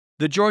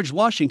The George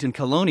Washington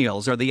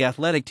Colonials are the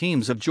athletic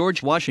teams of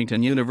George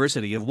Washington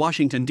University of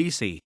Washington,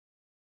 D.C.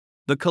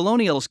 The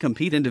Colonials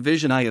compete in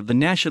Division I of the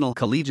National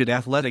Collegiate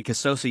Athletic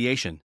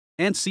Association,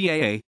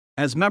 NCAA,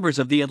 as members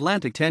of the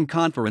Atlantic 10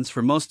 Conference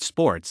for most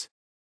sports.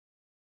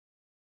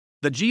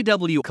 The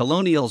GW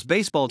Colonials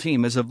baseball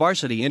team is a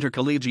varsity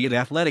intercollegiate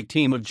athletic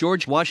team of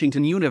George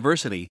Washington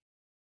University.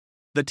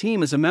 The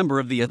team is a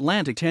member of the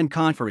Atlantic 10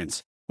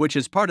 Conference, which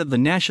is part of the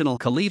National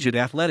Collegiate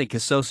Athletic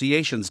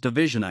Association's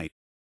Division I.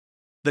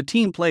 The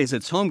team plays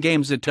its home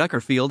games at Tucker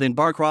Field in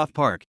Barcroft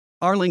Park,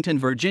 Arlington,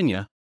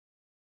 Virginia.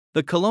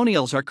 The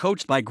Colonials are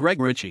coached by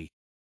Greg Ritchie.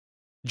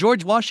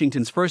 George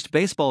Washington's first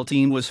baseball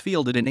team was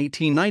fielded in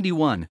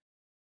 1891.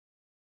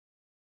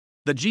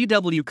 The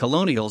GW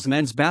Colonials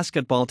men's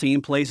basketball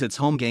team plays its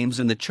home games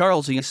in the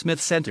Charles E. Smith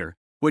Center,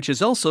 which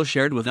is also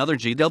shared with other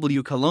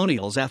GW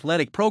Colonials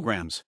athletic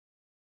programs.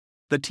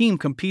 The team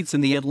competes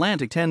in the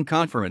Atlantic 10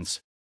 Conference.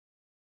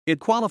 It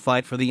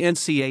qualified for the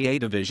NCAA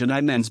Division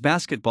I men's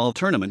basketball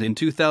tournament in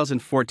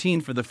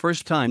 2014 for the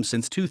first time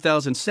since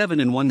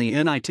 2007 and won the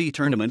NIT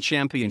tournament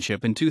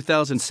championship in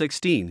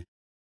 2016.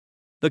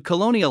 The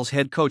Colonials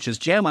head coach is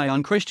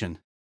Jamion Christian.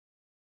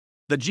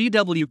 The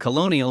GW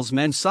Colonials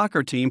men's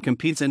soccer team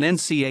competes in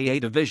NCAA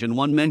Division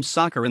I men's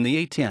soccer in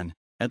the A10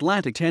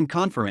 Atlantic 10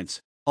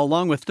 Conference,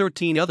 along with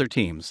 13 other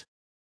teams.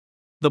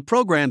 The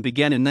program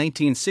began in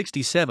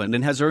 1967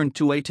 and has earned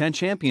two A10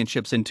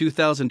 championships in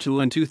 2002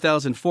 and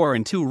 2004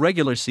 and two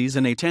regular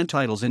season A10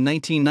 titles in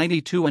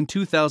 1992 and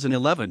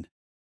 2011.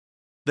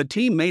 The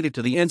team made it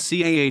to the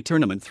NCAA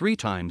tournament 3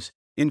 times,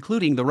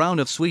 including the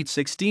round of Sweet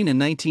 16 in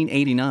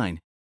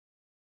 1989.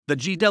 The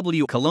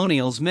GW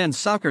Colonials men's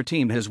soccer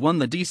team has won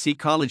the DC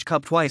College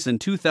Cup twice in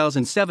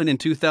 2007 and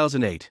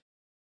 2008.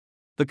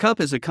 The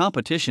Cup is a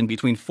competition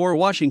between 4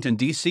 Washington,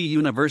 D.C.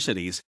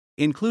 universities,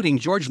 including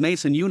George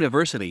Mason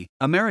University,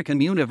 American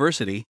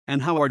University,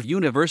 and Howard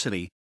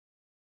University.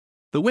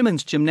 The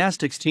women's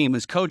gymnastics team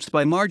is coached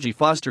by Margie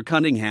Foster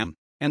Cunningham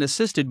and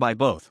assisted by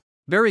both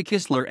Barry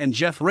Kistler and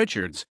Jeff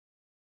Richards.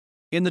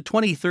 In the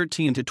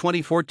 2013 to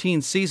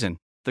 2014 season,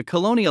 the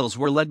Colonials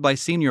were led by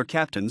senior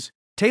captains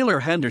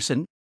Taylor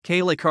Henderson,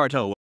 Kayla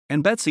Carto,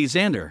 and Betsy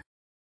Zander.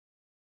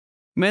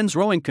 Men's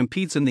rowing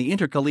competes in the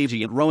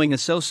Intercollegiate Rowing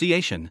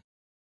Association.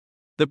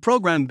 The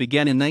program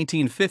began in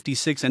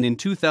 1956 and in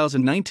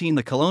 2019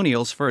 the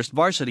Colonials' first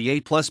varsity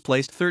A+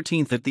 placed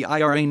 13th at the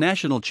IRA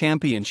National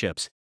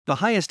Championships, the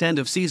highest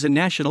end-of-season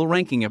national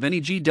ranking of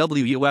any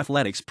GW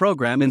athletics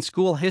program in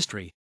school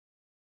history.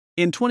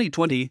 In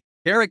 2020,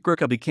 Eric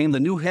Gurka became the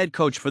new head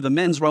coach for the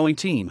men's rowing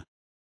team.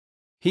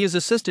 He is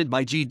assisted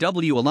by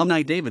GW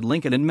alumni David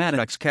Lincoln and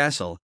Maddox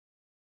Castle.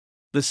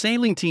 The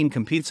sailing team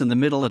competes in the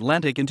Middle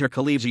Atlantic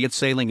Intercollegiate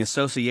Sailing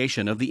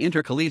Association of the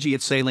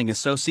Intercollegiate Sailing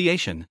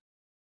Association.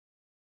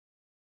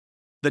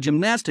 The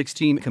gymnastics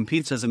team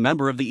competes as a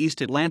member of the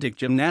East Atlantic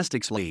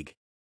Gymnastics League.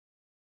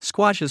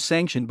 Squash is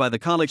sanctioned by the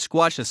College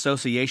Squash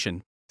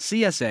Association,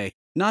 CSA,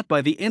 not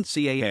by the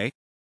NCAA.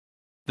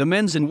 The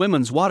men's and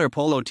women's water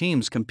polo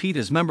teams compete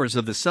as members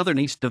of the Southern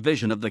East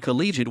Division of the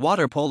Collegiate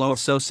Water Polo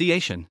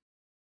Association.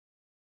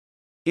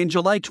 In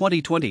July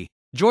 2020,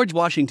 George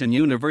Washington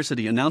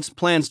University announced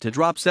plans to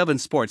drop 7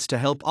 sports to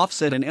help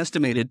offset an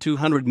estimated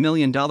 $200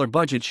 million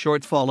budget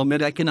shortfall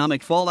amid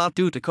economic fallout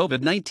due to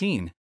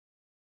COVID-19.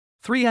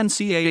 3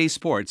 NCAA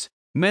sports,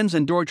 men's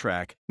indoor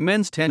track,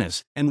 men's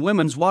tennis, and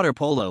women's water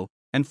polo,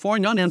 and 4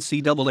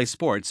 non-NCAA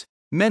sports,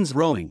 men's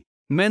rowing,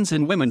 men's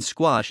and women's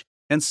squash,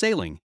 and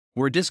sailing,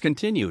 were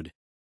discontinued.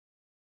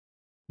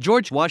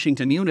 George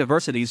Washington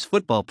University's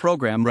football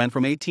program ran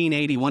from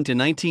 1881 to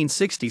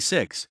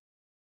 1966.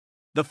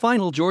 The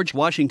final George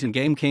Washington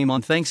game came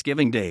on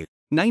Thanksgiving Day,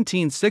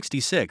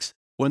 1966,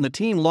 when the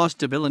team lost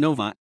to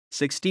Villanova,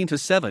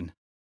 16-7.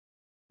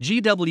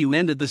 GW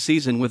ended the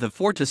season with a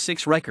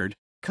 4-6 record,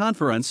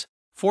 conference,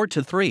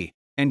 4-3,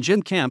 and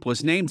Jim Camp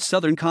was named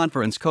Southern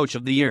Conference Coach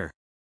of the Year.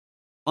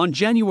 On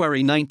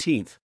January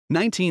 19,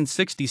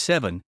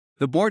 1967,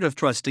 the Board of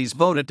Trustees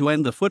voted to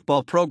end the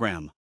football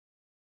program.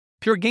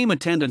 Pure game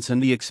attendance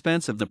and the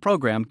expense of the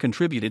program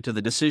contributed to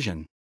the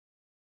decision.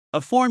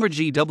 A former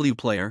GW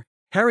player,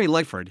 Harry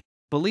Lightford,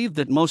 believed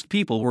that most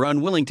people were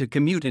unwilling to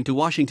commute into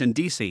Washington,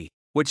 D.C.,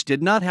 which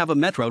did not have a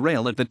metro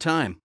rail at the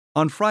time,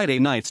 on Friday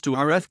nights to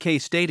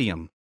RFK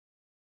Stadium.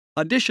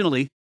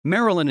 Additionally,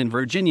 Maryland and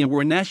Virginia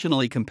were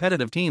nationally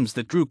competitive teams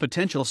that drew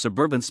potential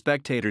suburban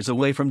spectators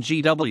away from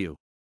GW.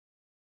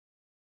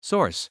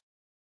 Source: